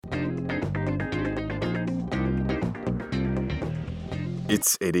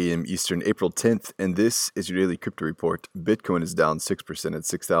It's 8 a.m. Eastern, April 10th, and this is your daily crypto report. Bitcoin is down 6% at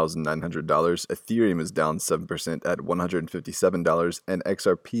 $6,900, Ethereum is down 7% at $157, and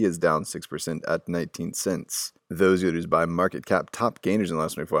XRP is down 6% at 19 cents. Those leaders by market cap, top gainers in the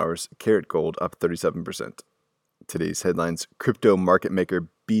last 24 hours, Carat Gold up 37%. Today's headlines: crypto market maker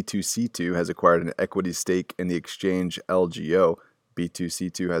B2C2 has acquired an equity stake in the exchange LGO.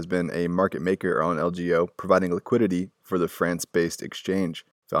 B2C2 has been a market maker on LGO, providing liquidity for the France-based exchange.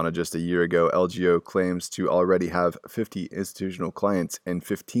 Founded just a year ago, LGO claims to already have 50 institutional clients in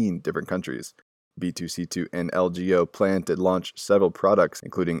 15 different countries. B2C2 and LGO plan to launch several products,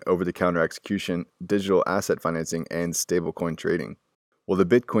 including over-the-counter execution, digital asset financing, and stablecoin trading. Well, the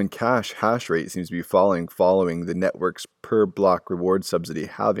Bitcoin Cash hash rate seems to be falling following the network's per-block reward subsidy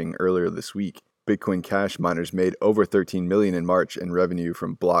halving earlier this week. Bitcoin Cash miners made over $13 million in March in revenue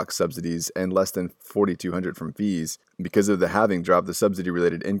from block subsidies and less than $4,200 from fees. Because of the halving drop, the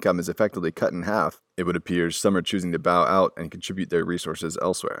subsidy-related income is effectively cut in half. It would appear some are choosing to bow out and contribute their resources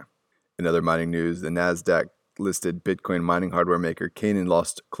elsewhere. In other mining news, the Nasdaq-listed Bitcoin mining hardware maker Canaan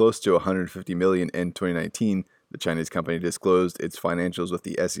lost close to $150 million in 2019. The Chinese company disclosed its financials with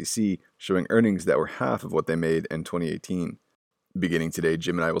the SEC, showing earnings that were half of what they made in 2018. Beginning today,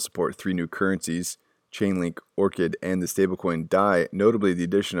 Gemini will support 3 new currencies: Chainlink, Orchid, and the stablecoin DAI. Notably, the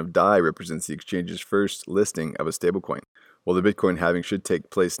addition of DAI represents the exchange's first listing of a stablecoin. Well, the Bitcoin halving should take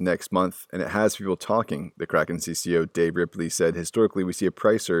place next month, and it has people talking. The Kraken CCO Dave Ripley said, "Historically, we see a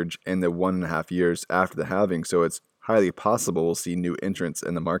price surge in the 1.5 years after the halving, so it's highly possible we'll see new entrants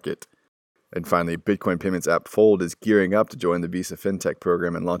in the market." And finally, Bitcoin payments app Fold is gearing up to join the Visa FinTech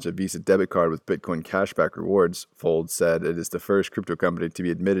program and launch a Visa debit card with Bitcoin cashback rewards. Fold said it is the first crypto company to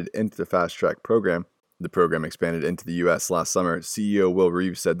be admitted into the Fast Track program. The program expanded into the U.S. last summer. CEO Will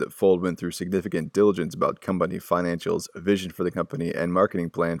Reeves said that Fold went through significant diligence about company financials, vision for the company, and marketing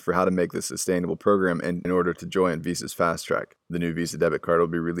plan for how to make this a sustainable program in order to join Visa's Fast Track. The new Visa debit card will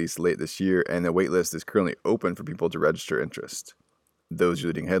be released late this year, and the waitlist is currently open for people to register interest. Those are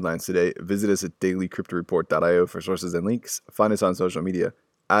leading headlines today. Visit us at dailycryptoreport.io for sources and links. Find us on social media.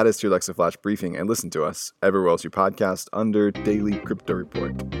 Add us to your Alexa Flash briefing and listen to us everywhere else you podcast under Daily Crypto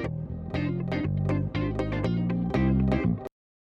Report.